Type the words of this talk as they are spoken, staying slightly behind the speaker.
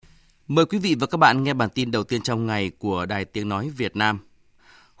Mời quý vị và các bạn nghe bản tin đầu tiên trong ngày của Đài Tiếng Nói Việt Nam.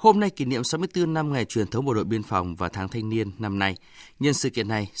 Hôm nay kỷ niệm 64 năm ngày truyền thống Bộ đội Biên phòng và tháng Thanh niên năm nay. Nhân sự kiện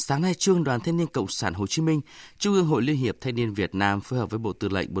này, sáng nay Trung ương Đoàn Thanh niên Cộng sản Hồ Chí Minh, Trung ương Hội Liên hiệp Thanh niên Việt Nam phối hợp với Bộ Tư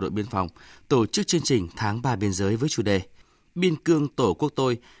lệnh Bộ đội Biên phòng tổ chức chương trình Tháng 3 biên giới với chủ đề Biên cương Tổ quốc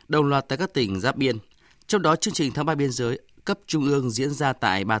tôi, đồng loạt tại các tỉnh giáp biên. Trong đó, chương trình Tháng 3 biên giới cấp Trung ương diễn ra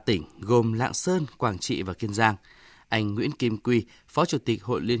tại 3 tỉnh gồm Lạng Sơn, Quảng Trị và Kiên Giang. Anh Nguyễn Kim Quy, Phó Chủ tịch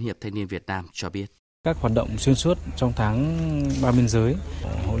Hội Liên hiệp Thanh niên Việt Nam cho biết. Các hoạt động xuyên suốt trong tháng 3 biên giới,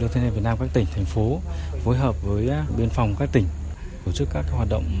 Hội Liên hiệp Thanh niên Việt Nam các tỉnh, thành phố phối hợp với biên phòng các tỉnh tổ chức các hoạt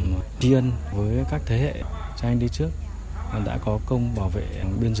động tri ân với các thế hệ cha anh đi trước đã có công bảo vệ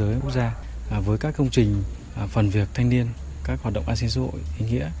biên giới quốc gia với các công trình phần việc thanh niên, các hoạt động an sinh xã hội ý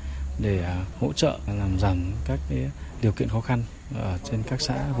nghĩa để hỗ trợ làm giảm các điều kiện khó khăn ở trên các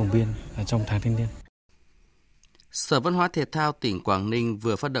xã vùng biên trong tháng thanh niên. Sở Văn hóa Thể thao tỉnh Quảng Ninh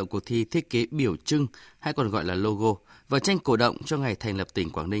vừa phát động cuộc thi thiết kế biểu trưng hay còn gọi là logo và tranh cổ động cho ngày thành lập tỉnh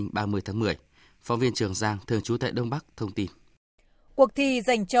Quảng Ninh 30 tháng 10. Phóng viên Trường Giang thường trú tại Đông Bắc thông tin. Cuộc thi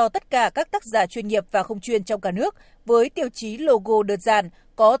dành cho tất cả các tác giả chuyên nghiệp và không chuyên trong cả nước với tiêu chí logo đơn giản,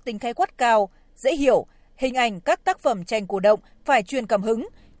 có tính khái quát cao, dễ hiểu, hình ảnh các tác phẩm tranh cổ động phải truyền cảm hứng,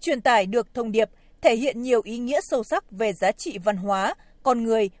 truyền tải được thông điệp, thể hiện nhiều ý nghĩa sâu sắc về giá trị văn hóa, con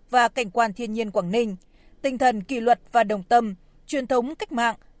người và cảnh quan thiên nhiên Quảng Ninh. Tinh thần kỷ luật và đồng tâm, truyền thống cách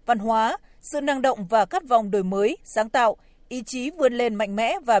mạng, văn hóa, sự năng động và khát vọng đổi mới, sáng tạo, ý chí vươn lên mạnh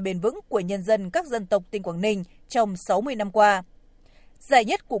mẽ và bền vững của nhân dân các dân tộc tỉnh Quảng Ninh trong 60 năm qua. Giải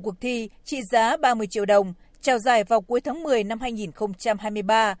nhất của cuộc thi trị giá 30 triệu đồng, trao giải vào cuối tháng 10 năm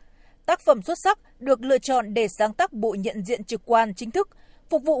 2023. Tác phẩm xuất sắc được lựa chọn để sáng tác bộ nhận diện trực quan chính thức,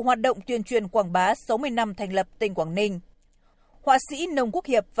 phục vụ hoạt động tuyên truyền quảng bá 60 năm thành lập tỉnh Quảng Ninh. Họa sĩ Nông Quốc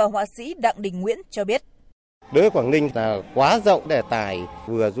Hiệp và họa sĩ Đặng Đình Nguyễn cho biết. Đối với Quảng Ninh là quá rộng đề tài,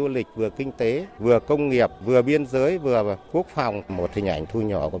 vừa du lịch, vừa kinh tế, vừa công nghiệp, vừa biên giới, vừa quốc phòng, một hình ảnh thu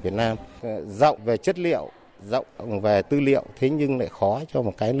nhỏ của Việt Nam. Rộng về chất liệu, rộng về tư liệu, thế nhưng lại khó cho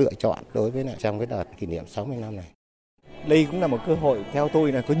một cái lựa chọn đối với trong cái đợt kỷ niệm 60 năm này. Đây cũng là một cơ hội, theo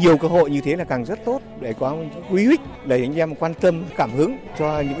tôi là có nhiều cơ hội như thế là càng rất tốt để có quý ích, để anh em quan tâm, cảm hứng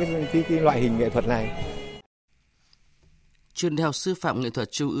cho những cái loại hình nghệ thuật này. Trường Đại học Sư phạm Nghệ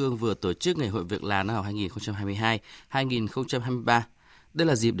thuật Trung ương vừa tổ chức Ngày hội việc làm năm học 2022-2023. Đây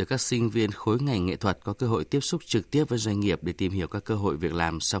là dịp để các sinh viên khối ngành nghệ thuật có cơ hội tiếp xúc trực tiếp với doanh nghiệp để tìm hiểu các cơ hội việc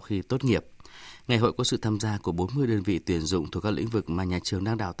làm sau khi tốt nghiệp. Ngày hội có sự tham gia của 40 đơn vị tuyển dụng thuộc các lĩnh vực mà nhà trường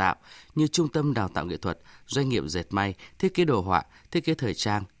đang đào tạo như Trung tâm Đào tạo Nghệ thuật, doanh nghiệp dệt may, thiết kế đồ họa, thiết kế thời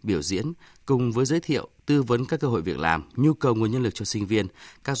trang, biểu diễn, cùng với giới thiệu, tư vấn các cơ hội việc làm, nhu cầu nguồn nhân lực cho sinh viên.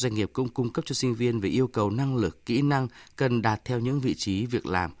 Các doanh nghiệp cũng cung cấp cho sinh viên về yêu cầu năng lực, kỹ năng cần đạt theo những vị trí việc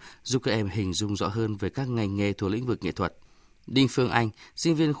làm, giúp các em hình dung rõ hơn về các ngành nghề thuộc lĩnh vực nghệ thuật. Đinh Phương Anh,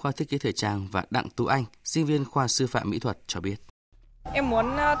 sinh viên khoa thiết kế thời trang và Đặng Tú Anh, sinh viên khoa sư phạm mỹ thuật cho biết. Em muốn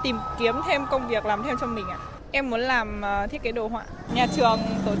tìm kiếm thêm công việc làm thêm cho mình ạ. Em muốn làm thiết kế đồ họa. Nhà trường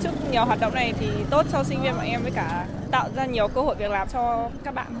tổ chức nhiều hoạt động này thì tốt cho sinh viên bọn em, với cả tạo ra nhiều cơ hội việc làm cho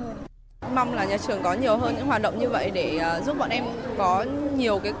các bạn hơn. Mong là nhà trường có nhiều hơn những hoạt động như vậy để giúp bọn em có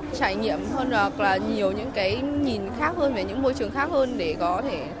nhiều cái trải nghiệm hơn, hoặc là nhiều những cái nhìn khác hơn về những môi trường khác hơn để có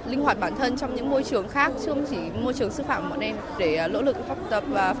thể linh hoạt bản thân trong những môi trường khác, chứ không chỉ môi trường sư phạm của bọn em, để nỗ lực học tập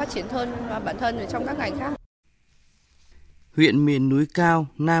và phát triển hơn bản thân trong các ngành khác. Huyện miền núi cao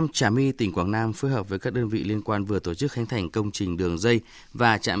Nam Trà My, tỉnh Quảng Nam phối hợp với các đơn vị liên quan vừa tổ chức khánh thành công trình đường dây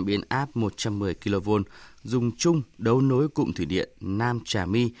và trạm biến áp 110 kV dùng chung đấu nối cụm thủy điện Nam Trà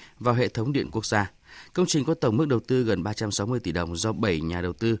My vào hệ thống điện quốc gia. Công trình có tổng mức đầu tư gần 360 tỷ đồng do 7 nhà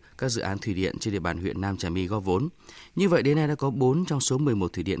đầu tư các dự án thủy điện trên địa bàn huyện Nam Trà My góp vốn. Như vậy đến nay đã có 4 trong số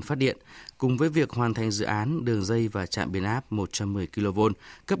 11 thủy điện phát điện. Cùng với việc hoàn thành dự án đường dây và trạm biến áp 110 kV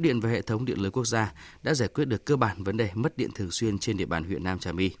cấp điện vào hệ thống điện lưới quốc gia đã giải quyết được cơ bản vấn đề mất điện thường xuyên trên địa bàn huyện Nam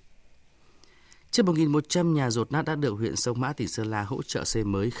Trà My. Trên 1.100 nhà dột nát đã được huyện Sông Mã, tỉnh Sơn La hỗ trợ xây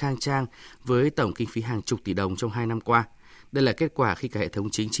mới khang trang với tổng kinh phí hàng chục tỷ đồng trong 2 năm qua. Đây là kết quả khi cả hệ thống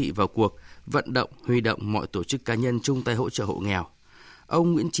chính trị vào cuộc, vận động, huy động mọi tổ chức cá nhân chung tay hỗ trợ hộ nghèo.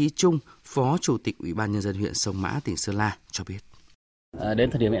 Ông Nguyễn Chí Trung, Phó Chủ tịch Ủy ban Nhân dân huyện Sông Mã, tỉnh Sơn La cho biết.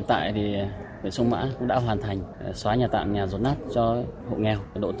 Đến thời điểm hiện tại thì huyện Sông Mã cũng đã hoàn thành xóa nhà tạm, nhà dột nát cho hộ nghèo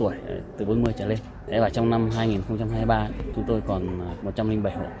độ tuổi từ 40 trở lên. Và trong năm 2023 chúng tôi còn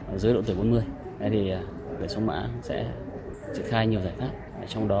 107 hộ dưới độ tuổi 40. Thì huyện Sông Mã sẽ triển khai nhiều giải pháp,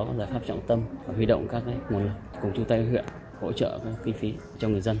 trong đó có giải pháp trọng tâm và huy động các nguồn lực cùng chung tay với huyện hỗ trợ các kinh phí cho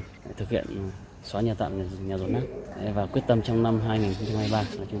người dân thực hiện xóa nhà tạm, nhà dột nát, và quyết tâm trong năm 2023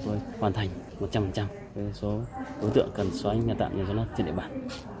 là chúng tôi hoàn thành 100% số đối tượng cần xóa nhà tạm, nhà dột nát trên địa bàn.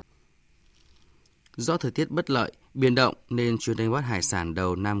 Do thời tiết bất lợi Biển động nên chuyến đánh bắt hải sản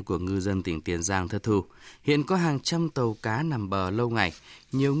đầu năm của ngư dân tỉnh Tiền Giang thất thu. Hiện có hàng trăm tàu cá nằm bờ lâu ngày,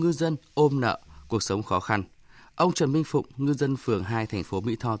 nhiều ngư dân ôm nợ, cuộc sống khó khăn. Ông Trần Minh Phụng, ngư dân phường 2 thành phố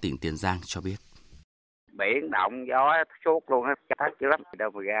Mỹ Tho, tỉnh Tiền Giang cho biết. Biển động gió suốt luôn á, thắt dữ lắm. Đâu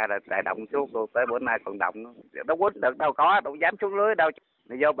mà ra là đại động suốt luôn, tới bữa nay còn động nữa. Đâu quýnh được đâu có, đâu dám xuống lưới đâu.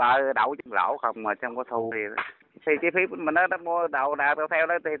 Vô bờ đậu trong lỗ không mà không có thu thì chi phí mình nó mua đậu nào theo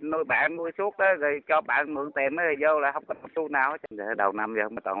đó thì nuôi bạn nuôi suốt đó rồi cho bạn mượn tiền nó vô là không có xu nào hết. Đầu năm giờ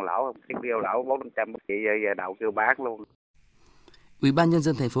không toàn lỗ, cái điều lỗ 400 chị giờ đậu kêu bán luôn. Ủy ban Nhân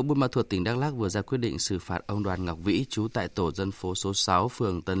dân thành phố Buôn Ma Thuột, tỉnh Đắk Lắk vừa ra quyết định xử phạt ông Đoàn Ngọc Vĩ, trú tại tổ dân phố số 6,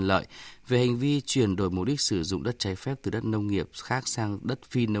 phường Tân Lợi, về hành vi chuyển đổi mục đích sử dụng đất trái phép từ đất nông nghiệp khác sang đất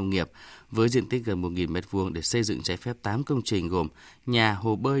phi nông nghiệp, với diện tích gần 1.000 m2 để xây dựng trái phép 8 công trình gồm nhà,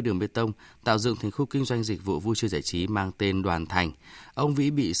 hồ bơi, đường bê tông, tạo dựng thành khu kinh doanh dịch vụ vui chơi giải trí mang tên Đoàn Thành. Ông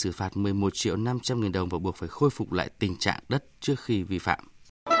Vĩ bị xử phạt 11.500.000 đồng và buộc phải khôi phục lại tình trạng đất trước khi vi phạm.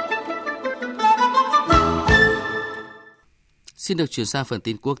 Xin được chuyển sang phần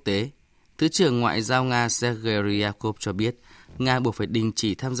tin quốc tế. Thứ trưởng Ngoại giao Nga Sergei Ryabkov cho biết, Nga buộc phải đình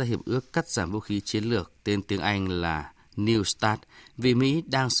chỉ tham gia hiệp ước cắt giảm vũ khí chiến lược tên tiếng Anh là New START vì Mỹ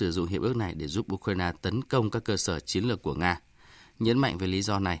đang sử dụng hiệp ước này để giúp Ukraine tấn công các cơ sở chiến lược của Nga. Nhấn mạnh về lý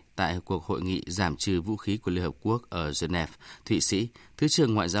do này, tại cuộc hội nghị giảm trừ vũ khí của Liên Hợp Quốc ở Geneva, Thụy Sĩ, Thứ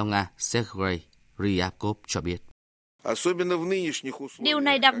trưởng Ngoại giao Nga Sergei Ryabkov cho biết. Điều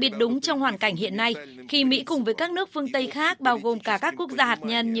này đặc biệt đúng trong hoàn cảnh hiện nay, khi Mỹ cùng với các nước phương Tây khác, bao gồm cả các quốc gia hạt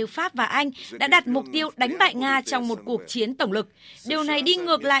nhân như Pháp và Anh, đã đặt mục tiêu đánh bại Nga trong một cuộc chiến tổng lực. Điều này đi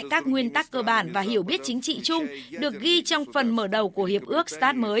ngược lại các nguyên tắc cơ bản và hiểu biết chính trị chung được ghi trong phần mở đầu của Hiệp ước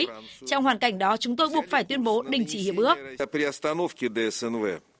START mới. Trong hoàn cảnh đó, chúng tôi buộc phải tuyên bố đình chỉ hiệp ước.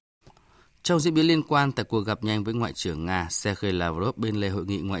 Trong diễn biến liên quan, tại cuộc gặp nhanh với Ngoại trưởng Nga Sergei Lavrov bên lề hội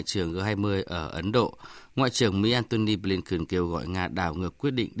nghị Ngoại trưởng G20 ở Ấn Độ, Ngoại trưởng Mỹ Antony Blinken kêu gọi Nga đảo ngược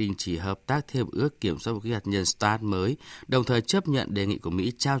quyết định đình chỉ hợp tác theo hiệp ước kiểm soát vũ khí hạt nhân START mới, đồng thời chấp nhận đề nghị của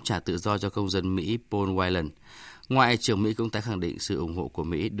Mỹ trao trả tự do cho công dân Mỹ Paul Whelan. Ngoại trưởng Mỹ cũng tái khẳng định sự ủng hộ của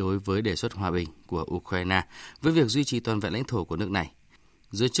Mỹ đối với đề xuất hòa bình của Ukraine với việc duy trì toàn vẹn lãnh thổ của nước này.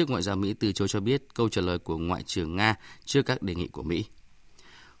 Giới chức Ngoại giao Mỹ từ chối cho biết câu trả lời của Ngoại trưởng Nga trước các đề nghị của Mỹ.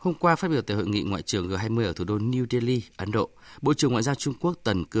 Hôm qua phát biểu tại hội nghị Ngoại trưởng G20 ở thủ đô New Delhi, Ấn Độ, Bộ trưởng Ngoại giao Trung Quốc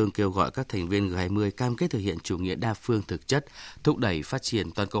Tần Cương kêu gọi các thành viên G20 cam kết thực hiện chủ nghĩa đa phương thực chất, thúc đẩy phát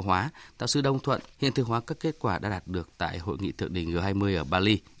triển toàn cầu hóa, tạo sự đồng thuận, hiện thực hóa các kết quả đã đạt được tại hội nghị thượng đỉnh G20 ở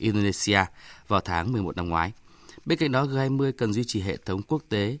Bali, Indonesia vào tháng 11 năm ngoái. Bên cạnh đó, G20 cần duy trì hệ thống quốc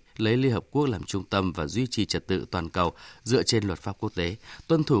tế, lấy Liên Hợp Quốc làm trung tâm và duy trì trật tự toàn cầu dựa trên luật pháp quốc tế,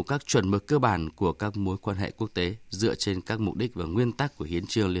 tuân thủ các chuẩn mực cơ bản của các mối quan hệ quốc tế dựa trên các mục đích và nguyên tắc của Hiến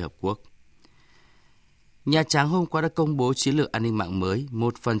chương Liên Hợp Quốc. Nhà Trắng hôm qua đã công bố chiến lược an ninh mạng mới,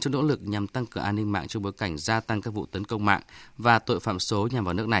 một phần trong nỗ lực nhằm tăng cường an ninh mạng trong bối cảnh gia tăng các vụ tấn công mạng và tội phạm số nhằm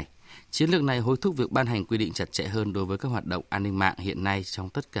vào nước này. Chiến lược này hối thúc việc ban hành quy định chặt chẽ hơn đối với các hoạt động an ninh mạng hiện nay trong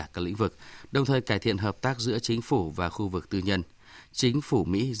tất cả các lĩnh vực, đồng thời cải thiện hợp tác giữa chính phủ và khu vực tư nhân. Chính phủ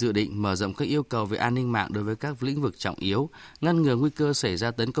Mỹ dự định mở rộng các yêu cầu về an ninh mạng đối với các lĩnh vực trọng yếu, ngăn ngừa nguy cơ xảy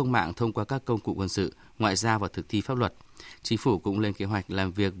ra tấn công mạng thông qua các công cụ quân sự, ngoại giao và thực thi pháp luật. Chính phủ cũng lên kế hoạch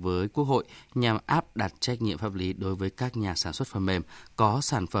làm việc với Quốc hội nhằm áp đặt trách nhiệm pháp lý đối với các nhà sản xuất phần mềm có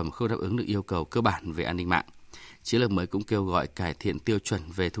sản phẩm không đáp ứng được yêu cầu cơ bản về an ninh mạng. Chiến lược mới cũng kêu gọi cải thiện tiêu chuẩn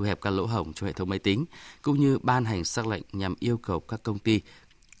về thu hẹp các lỗ hổng trong hệ thống máy tính, cũng như ban hành sắc lệnh nhằm yêu cầu các công ty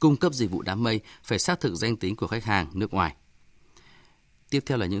cung cấp dịch vụ đám mây phải xác thực danh tính của khách hàng nước ngoài. Tiếp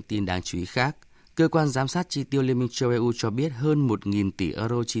theo là những tin đáng chú ý khác. Cơ quan giám sát chi tiêu Liên minh châu EU cho biết hơn 1.000 tỷ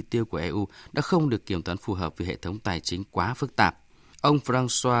euro chi tiêu của EU đã không được kiểm toán phù hợp vì hệ thống tài chính quá phức tạp. Ông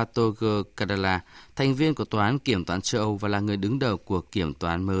François Torger Cadella, thành viên của Tòa án Kiểm toán châu Âu và là người đứng đầu cuộc kiểm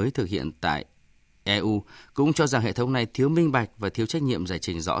toán mới thực hiện tại EU, cũng cho rằng hệ thống này thiếu minh bạch và thiếu trách nhiệm giải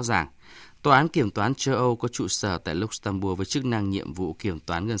trình rõ ràng. Tòa án Kiểm toán châu Âu có trụ sở tại Luxembourg với chức năng nhiệm vụ kiểm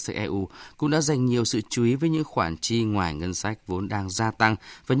toán ngân sách EU cũng đã dành nhiều sự chú ý với những khoản chi ngoài ngân sách vốn đang gia tăng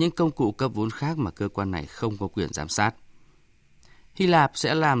và những công cụ cấp vốn khác mà cơ quan này không có quyền giám sát. Hy Lạp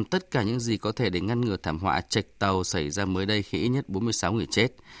sẽ làm tất cả những gì có thể để ngăn ngừa thảm họa chệch tàu xảy ra mới đây khi ít nhất 46 người chết.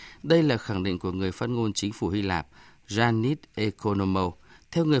 Đây là khẳng định của người phát ngôn chính phủ Hy Lạp, Yannis Economou.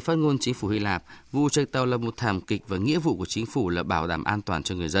 Theo người phát ngôn chính phủ Hy Lạp, vụ chệch tàu là một thảm kịch và nghĩa vụ của chính phủ là bảo đảm an toàn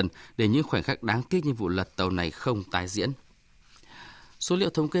cho người dân để những khoảnh khắc đáng tiếc như vụ lật tàu này không tái diễn. Số liệu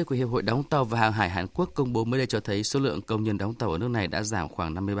thống kê của Hiệp hội Đóng tàu và Hàng hải Hàn Quốc công bố mới đây cho thấy số lượng công nhân đóng tàu ở nước này đã giảm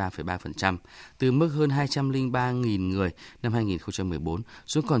khoảng 53,3%, từ mức hơn 203.000 người năm 2014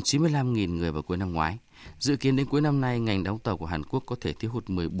 xuống còn 95.000 người vào cuối năm ngoái. Dự kiến đến cuối năm nay, ngành đóng tàu của Hàn Quốc có thể thiếu hụt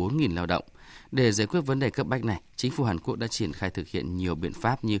 14.000 lao động. Để giải quyết vấn đề cấp bách này, chính phủ Hàn Quốc đã triển khai thực hiện nhiều biện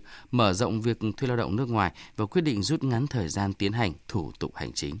pháp như mở rộng việc thuê lao động nước ngoài và quyết định rút ngắn thời gian tiến hành thủ tục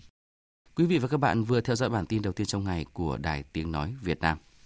hành chính. Quý vị và các bạn vừa theo dõi bản tin đầu tiên trong ngày của Đài Tiếng Nói Việt Nam.